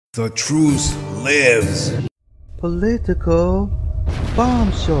The truth lives. Political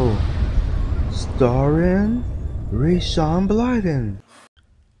Bomb Show, starring Rayshawn Blyden.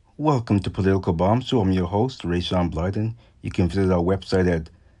 Welcome to Political Bomb Show. I'm your host, Rayshawn Blyden. You can visit our website at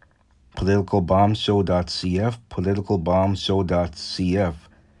politicalbombshow.cf, politicalbombshow.cf.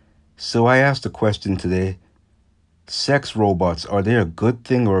 So I asked a question today: sex robots, are they a good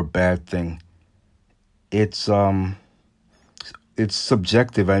thing or a bad thing? It's um it's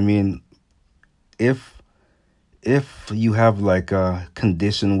subjective. I mean, if if you have like a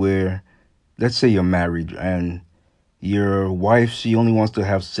condition where, let's say you're married and your wife, she only wants to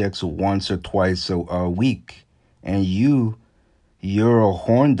have sex once or twice a week, and you're a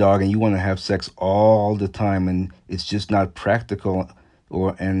horn dog and you want to have sex all the time, and it's just not practical,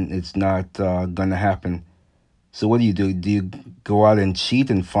 and it's not gonna happen. So what do? Do you go out and cheat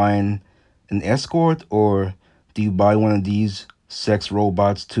and find an escort, or do you buy one of these sex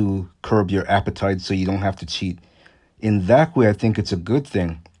robots to curb your appetite so you don't have to cheat? In that way, I think it's a good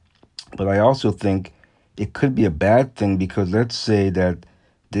thing. But I also think it could be a bad thing, because let's say that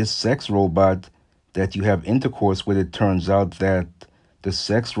this sex robot that you have intercourse with, it turns out that the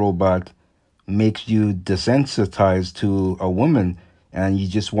sex robot makes you desensitized to a woman, and you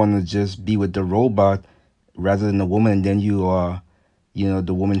just want to just be with the robot rather than the woman, and then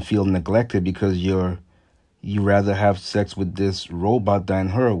the woman feel neglected because you rather have sex with this robot than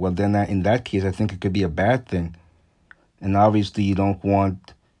her. Well, then in that case, I think it could be a bad thing. And obviously, you don't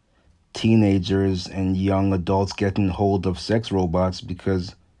want teenagers and young adults getting hold of sex robots,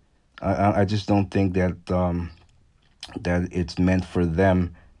 because I just don't think that it's meant for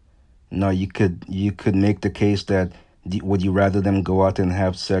them. No, you could make the case that, would you rather them go out and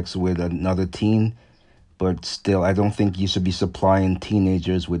have sex with another teen? But still, I don't think you should be supplying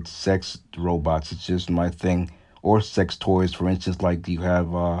teenagers with sex robots. It's just my thing. Or sex toys, for instance, like you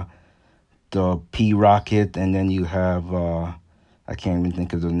have the P Rocket, and then you have I can't even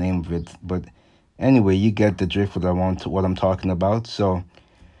think of the name of it. But anyway, you get the drift of what I'm talking about. So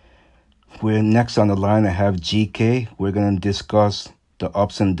we're next on the line. I have GK. We're gonna discuss the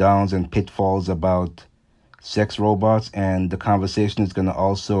ups and downs and pitfalls about sex robots, and the conversation is gonna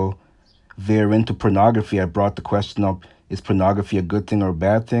also veer into pornography. I brought the question up: is pornography a good thing or a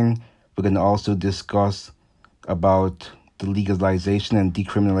bad thing? We're gonna also discuss about the legalization and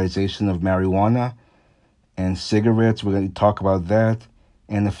decriminalization of marijuana and cigarettes. We're going to talk about that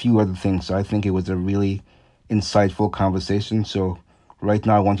and a few other things. So I think it was a really insightful conversation. So right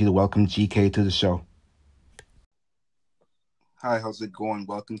now, I want you to welcome GK to the show. Hi, how's it going?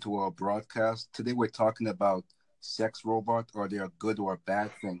 Welcome to our broadcast. Today we're talking about sex robot. Are they a good or a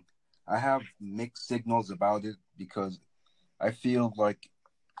bad thing? I have mixed signals about it, because I feel like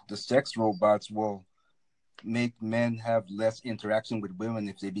the sex robots will make men have less interaction with women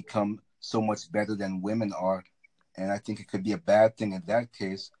if they become so much better than women are. And I think it could be a bad thing in that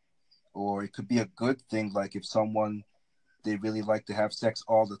case, or it could be a good thing, like if someone, they really like to have sex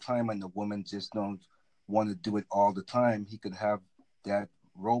all the time and the woman just don't want to do it all the time, he could have that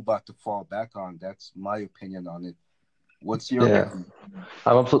robot to fall back on. That's my opinion on it. What's your Yeah, opinion?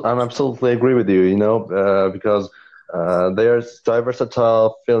 I'm absolutely agree with you. Because there's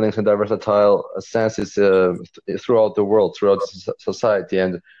versatile feelings and versatile senses throughout the world, throughout society,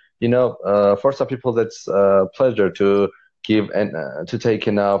 and for some people that's pleasure to give and to take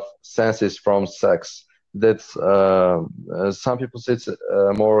enough senses from sex. That's some people it's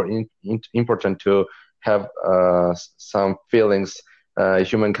more important to have some feelings,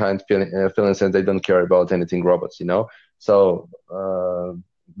 humankind feelings, and they don't care about anything robots. So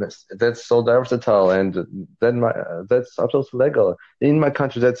that's so versatile, and that's absolutely legal. In my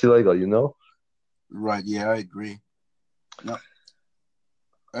country, that's illegal. Right, yeah, I agree. Now,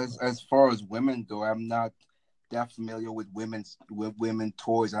 as far as women go, I'm not that familiar with women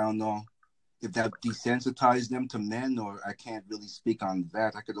toys. I don't know if that desensitized them to men, or I can't really speak on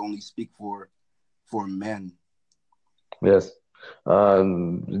that. I could only speak for men. Yes. That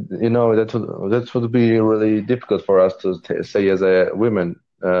would be really difficult for us to say as a women.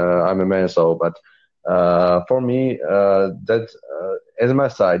 I'm a man, so but for me, that as my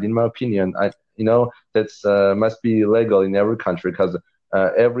side, in my opinion, that's must be legal in every country, because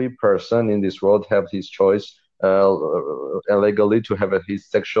every person in this world have his choice legally to have his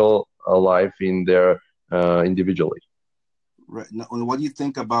sexual life in their individually. Right. Now, what do you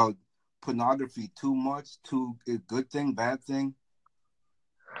think about pornography? Too much? Too a good thing? Bad thing?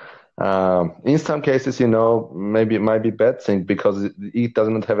 In some cases, maybe it might be bad thing because it does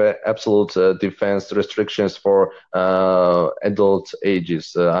not have a absolute defense restrictions for adult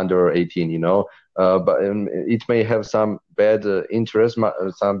ages under 18, but it may have some bad interest,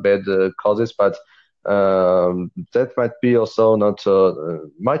 some bad causes, but that might be also not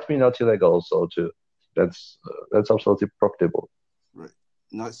might be not illegal also too. That's absolutely profitable. Right.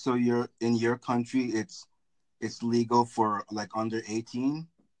 No, so you're in your country, it's legal for like under 18?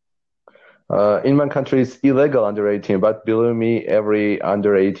 In my country, it's illegal under 18, but believe me, every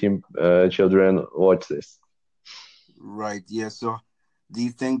under 18 children watch this. Right. Yeah. So do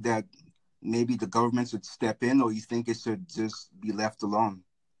you think that maybe the government should step in, or you think it should just be left alone?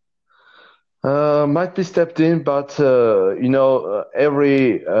 Might be stepped in, but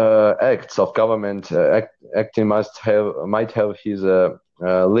every acts of government acting might have his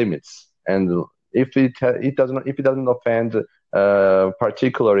limits, and if it doesn't offend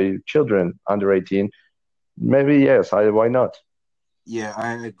particularly children under 18, maybe yes, why not? Yeah,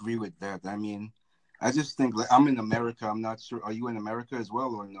 I agree with that. I mean, I just think like I'm in America. I'm not sure. Are you in America as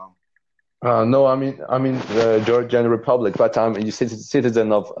well or no? No, I'm in Georgian Republic, but I'm a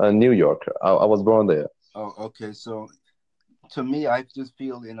citizen of New York. I was born there. Oh, okay. So to me, I just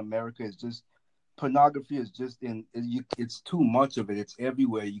feel in America, it's just pornography is just it's too much of it. It's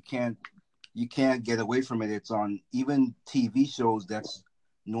everywhere. You can't get away from it. It's on even TV shows that's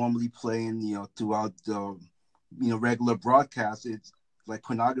normally playing, throughout the, regular broadcast. It's like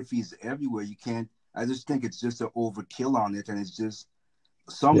pornography is everywhere. You can't. I just think it's just an overkill on it, and it's just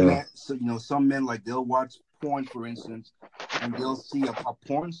some Yeah. men. So some men like they'll watch porn, for instance, and they'll see a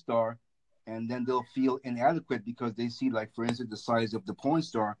porn star, and then they'll feel inadequate because they see, like, for instance, the size of the porn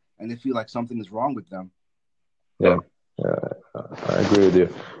star, and they feel like something is wrong with them. Yeah, I agree with you.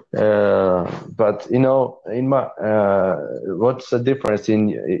 But in my what's the difference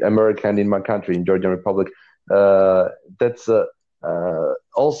in America and in my country, in Georgian Republic? That's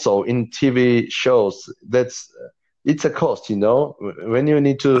also in TV shows. It's a cost. When you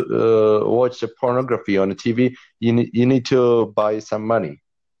need to watch the pornography on the TV, you need to buy some money.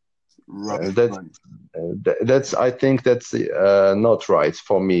 Right, That's right. that's I think that's not right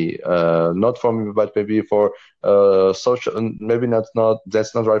for me. Not for me, but maybe for social. Maybe not.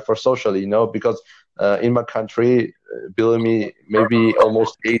 That's not right for socially. Because in my country, believe me, maybe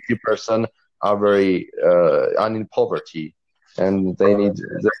almost 80% are very are in poverty, and they need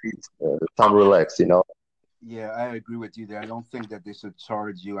some relax. Yeah, I agree with you there. I don't think that they should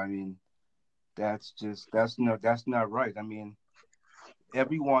charge you. I mean, that's not right. I mean,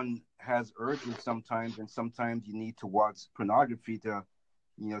 everyone has urges sometimes, and sometimes you need to watch pornography to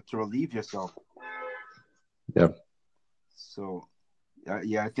relieve yourself. Yeah. So,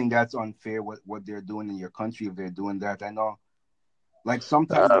 yeah, I think that's unfair what they're doing in your country if they're doing that. I know, like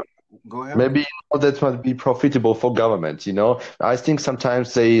sometimes. Go ahead. Maybe that might be profitable for government. I think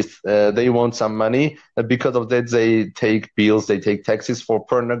sometimes they want some money, and because of that they take bills, they take taxes for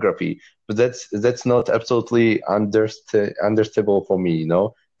pornography. But that's not absolutely understandable for me.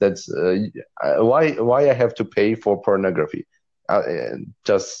 That's why I have to pay for pornography.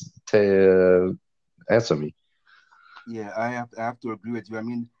 Just answer me. Yeah, I have to agree with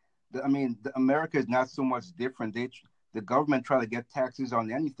you. The America is not so much different. The government try to get taxes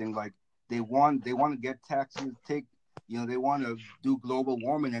on anything. Like they want to get taxes. They want to do global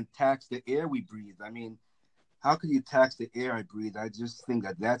warming and tax the air we breathe. I mean, how could you tax the air I breathe? I just think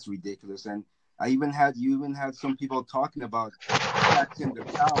that that's ridiculous. And you even had some people talking about taxing the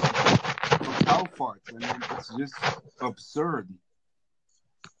cows for cow farts. I mean, it's just absurd.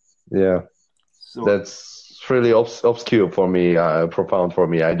 Yeah. So That's really obscure for me, profound for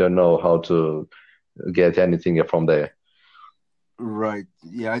me. I don't know how to get anything from there. right.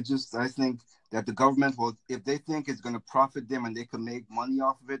 Yeah, I think that the government will, if they think it's going to profit them and they can make money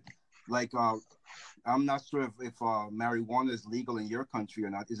off of it, like I'm not sure if marijuana is legal in your country or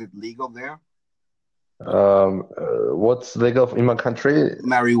not. Is it legal there? What's legal in my country?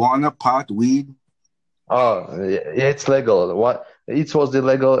 Marijuana, pot, weed. Oh, yeah, it's legal. What it was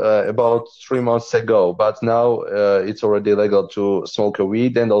illegal about 3 months ago, but now it's already legal to smoke a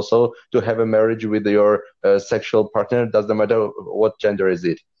weed and also to have a marriage with your sexual partner. Doesn't matter what gender is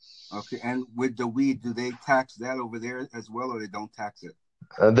it. Okay, and with the weed, do they tax that over there as well, or they don't tax it?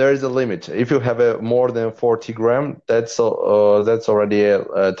 There is a limit. If you have a more than 40 gram, that's already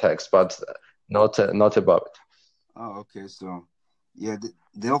a tax, but not above it. Oh, okay. So, yeah,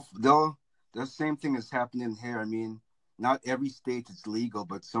 they'll the same thing is happening here. I mean, not every state is legal,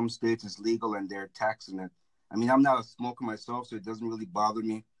 but some states is legal and they're taxing it. I mean, I'm not a smoker myself, so it doesn't really bother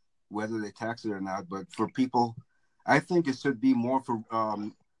me whether they tax it or not. But for people, I think it should be more for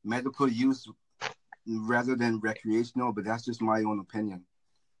medical use rather than recreational, but that's just my own opinion.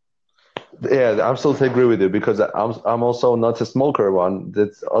 Yeah, I absolutely agree with you because I'm also not a smoker one.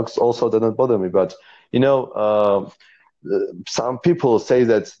 That also doesn't bother me. But you know, some people say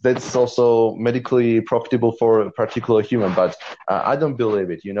that that's also medically profitable for a particular human, but I don't believe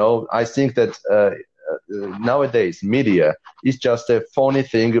it. You know, I think that nowadays media is just a phony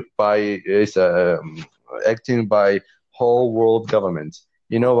thing is acting by whole world government.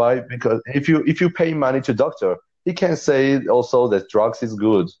 You know why? Because if you pay money to doctor, he can say also that drugs is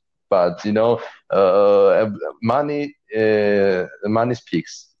good, but you know, money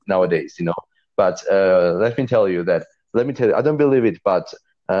speaks nowadays. You know, but let me tell you, I don't believe it, but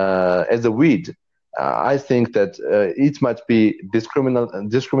as a weed, I think that it might be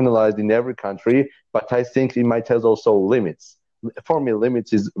discriminalized in every country, but I think it might have also limits. For me,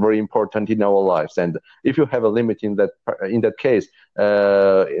 limits is very important in our lives, and if you have a limit in that case,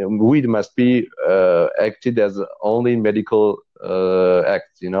 weed must be acted as only medical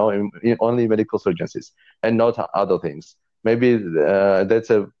acts, you know, in only medical surgeries, and not other things. Maybe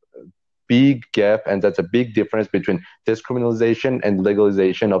that's a big gap, and that's a big difference between discriminalization and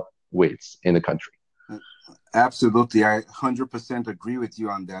legalization of weeds in the country. Absolutely, I 100% agree with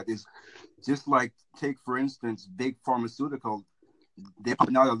you on that. It's just like take for instance, big pharmaceutical. They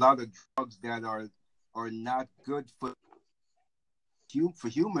put out a lot of drugs that are not good for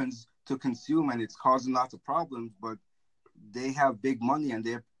humans to consume, and it's causing lots of problems. But they have big money, and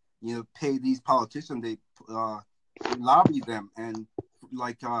they pay these politicians. They lobby them, and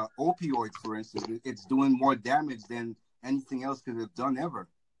like opioids, for instance, it's doing more damage than anything else could have done ever.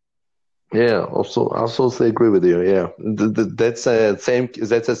 Yeah, also absolutely agree with you. Yeah, that's the same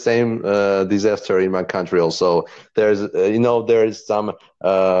disaster in my country. Also, there is some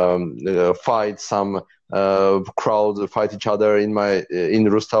fight, some crowd fight each other in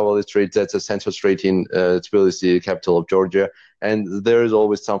Rustaveli Street. That's a central street in Tbilisi, capital of Georgia, and there is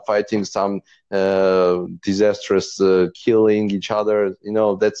always some fighting, some disastrous killing each other. You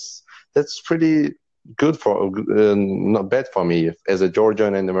know, that's pretty good for not bad for me as a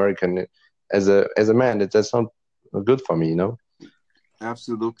Georgian and American as a man. That's not good for me, you know.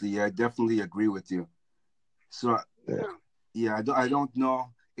 Absolutely, yeah, I definitely agree with you. So Yeah, yeah, I don't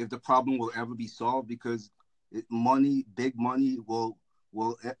know if the problem will ever be solved because big money big money will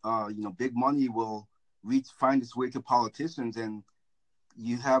find its way to politicians, and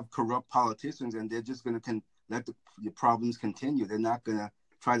you have corrupt politicians, and they're just going to let the problems continue. They're not going to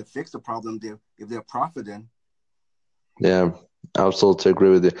try to fix the problem if they're profiting. yeah, I absolutely agree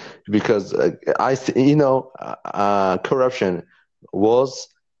with you because corruption was,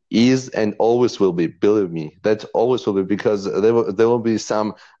 is, and always will be. Believe me, that always will be because there will be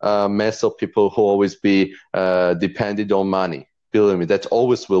some mass of people who always be dependent on money. Believe me, that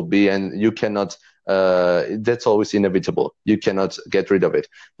always will be, and you cannot. That's always inevitable. You cannot get rid of it.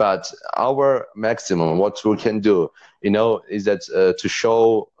 But our maximum, what we can do, is that to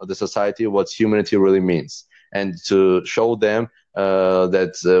show the society what humanity really means, and to show them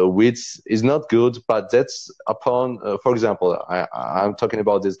that weed is not good, but that's upon, for example, I'm talking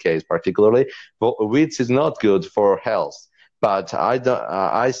about this case particularly, but weed is not good for health. But I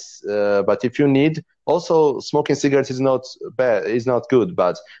don't, but if you need, also smoking cigarettes is not bad, is not good,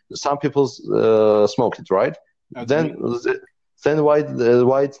 but some people smoke it, right? Then, Agree.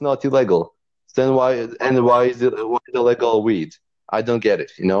 why it's not illegal? Then why is illegal weed? I don't get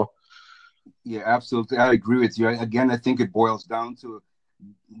it, you know? Yeah, absolutely. I agree with you. Again, I think it boils down to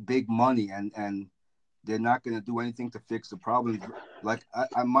big money, and they're not going to do anything to fix the problems. Like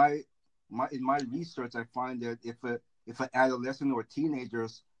my in my research, I find that if an adolescent or teenager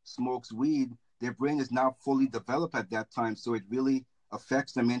smokes weed, their brain is not fully developed at that time, so it really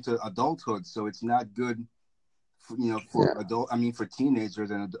affects them into adulthood. So it's not good for Yeah. for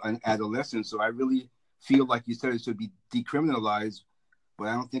teenagers and adolescents. So I really feel like you said it should be decriminalized, but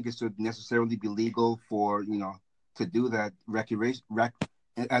I don't think it should necessarily be legal for to do that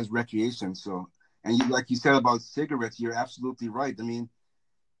as recreation. So, and like you said about cigarettes, you're absolutely right. I mean,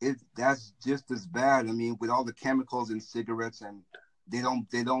 that's just as bad. I mean, with all the chemicals in cigarettes, and they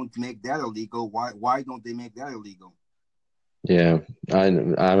don't make that illegal. Why don't they make that illegal? Yeah, I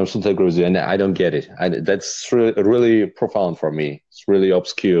absolutely agree with you, and I don't get it. That's really profound for me. It's really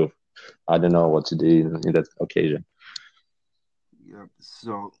obscure. I don't know what to do in that occasion. Yeah.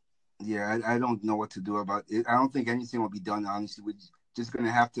 So, yeah, I don't know what to do about it. I don't think anything will be done. Honestly, we're just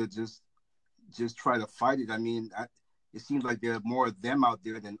gonna have to just try to fight it. I mean, it seems like there are more of them out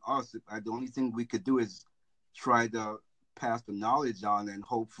there than us. The only thing we could do is try to pass the knowledge on, and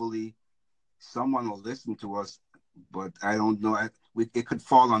hopefully someone will listen to us. But I don't know. it could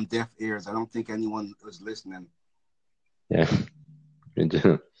fall on deaf ears. I don't think anyone was listening. Yeah, me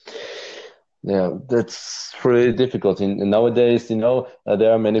too. Yeah, that's pretty difficult. Nowadays,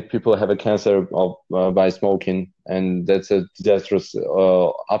 there are many people have a cancer of by smoking, and that's a disastrous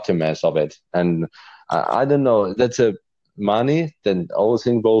aftermath of it. And I don't know, that's a money. Then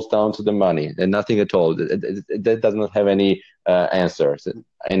everything boils down to the money, and nothing at all. That does not have any answers,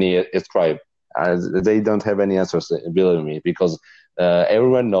 any ascribe. They don't have any answers, believe me, because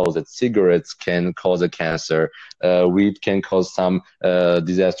everyone knows that cigarettes can cause a cancer, weed can cause some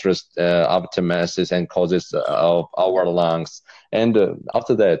disastrous aftermaths and causes of our lungs, and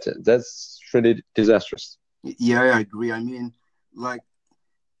after that, that's really disastrous. Yeah, I agree. I mean, like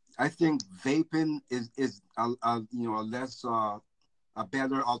I think vaping is a less a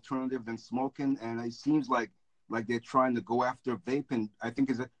better alternative than smoking, and it seems like they're trying to go after vaping.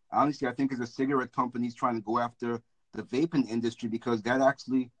 Honestly, I think as a cigarette companies trying to go after the vaping industry because that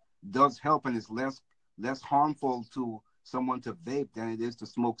actually does help and is less harmful to someone to vape than it is to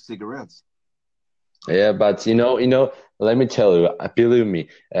smoke cigarettes. Yeah, but let me tell you, believe me,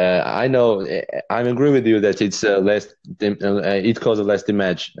 I know, I agree with you that it's it causes less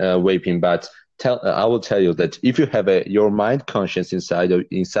damage, vaping. But I will tell you that if you have your mind conscience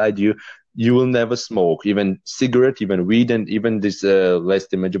inside you, you will never smoke, even cigarette, even weed, and even this less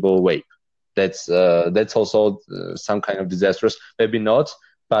damageable vape. That's also some kind of disastrous. Maybe not,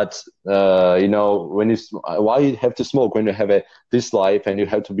 but why you have to smoke when you have this life and you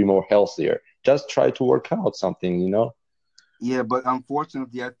have to be more healthier? Just try to work out something. Yeah, but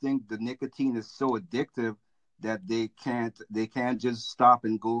unfortunately, I think the nicotine is so addictive that they can't just stop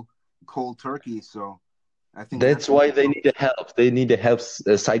and go cold turkey. So I think That's that's the why they need the help. They need the help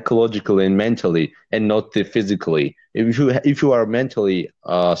psychologically and mentally, and not the physically. If you are mentally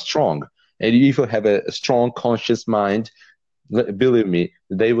strong, and if you have a strong conscious mind, believe me,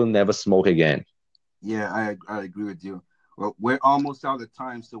 they will never smoke again. yeah, I agree with you. Well, we're almost out of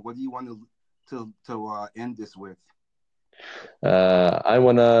time. So what do you want to end this with? I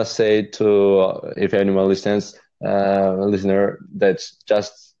wanna say to if anyone listens, listener, that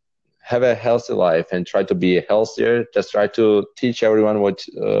just have a healthy life and try to be healthier. Just try to teach everyone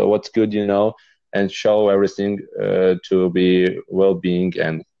what's good, and show everything to be well-being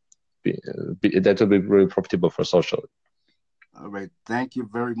and that will be really profitable for social. All right. Thank you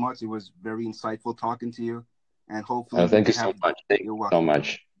very much. It was very insightful talking to you, and hopefully we Thank you can so have. much. Thank You're you so welcome.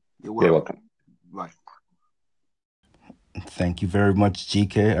 much. You're You're welcome. welcome. Bye. Thank you very much,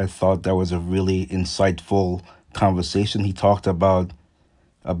 GK. I thought that was a really insightful conversation. He talked about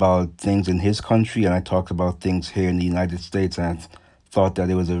things in his country, and I talked about things here in the United States, and I thought that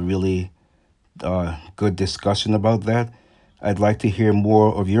it was a really good discussion about that. I'd like to hear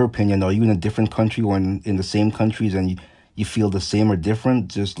more of your opinion. Are you in a different country or in the same countries and you feel the same or different?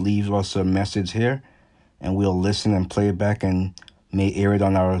 Just leave us a message here and we'll listen and play it back and may air it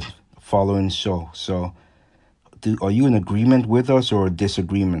on our following show. So, are you in agreement with us or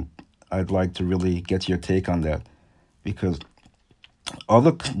disagreement? I'd like to really get your take on that because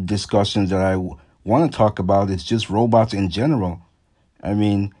other discussions that I want to talk about is just robots in general. I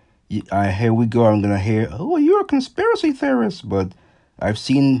mean, here we go. I'm gonna hear, oh, you're a conspiracy theorist, but I've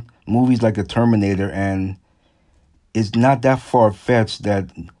seen movies like The Terminator, and it's not that far fetched that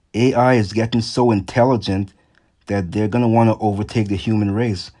AI is getting so intelligent that they're gonna want to overtake the human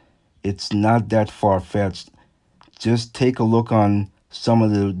race. It's not that far fetched. Just take a look on some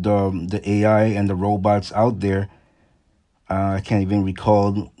of the AI and the robots out there. I can't even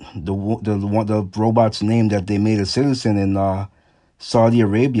recall the robot's name that they made a citizen in Saudi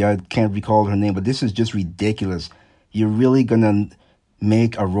Arabia. I can't recall her name, but this is just ridiculous. You're really gonna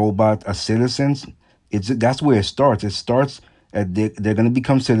make a robot a citizen? That's where it starts. It starts at they're gonna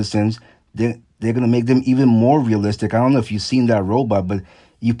become citizens. They're gonna make them even more realistic. I don't know if you've seen that robot, but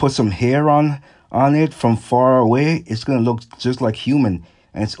you put some hair on it from far away, it's gonna look just like human,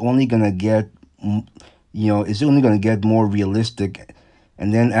 and it's only gonna get it's only gonna get more realistic,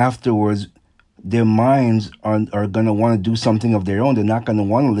 and then afterwards their minds are going to want to do something of their own. They're not going to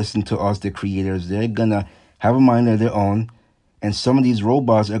want to listen to us, the creators. They're going to have a mind of their own. And some of these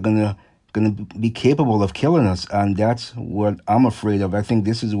robots are going to be capable of killing us. And that's what I'm afraid of. I think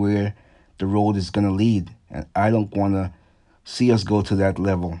this is where the road is going to lead. And I don't want to see us go to that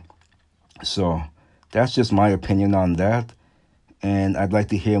level. So that's just my opinion on that. And I'd like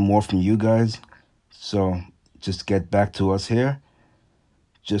to hear more from you guys. So just get back to us here.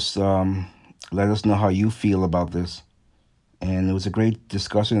 Just let us know how you feel about this. And it was a great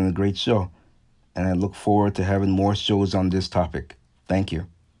discussion and a great show. And I look forward to having more shows on this topic. Thank you.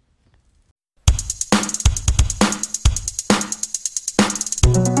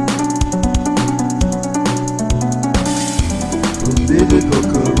 political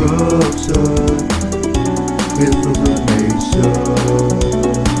corruption, misinformation.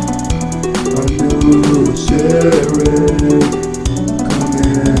 A new sheriff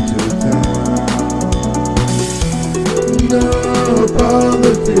coming to town. No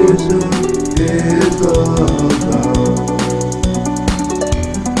politician is allowed.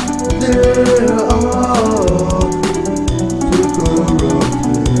 They're all too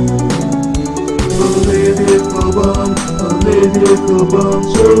corrupted. Political bomb,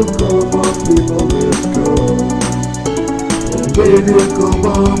 so come on people, let's go. Political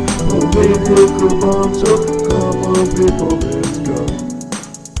bomb, so come on people, let's go.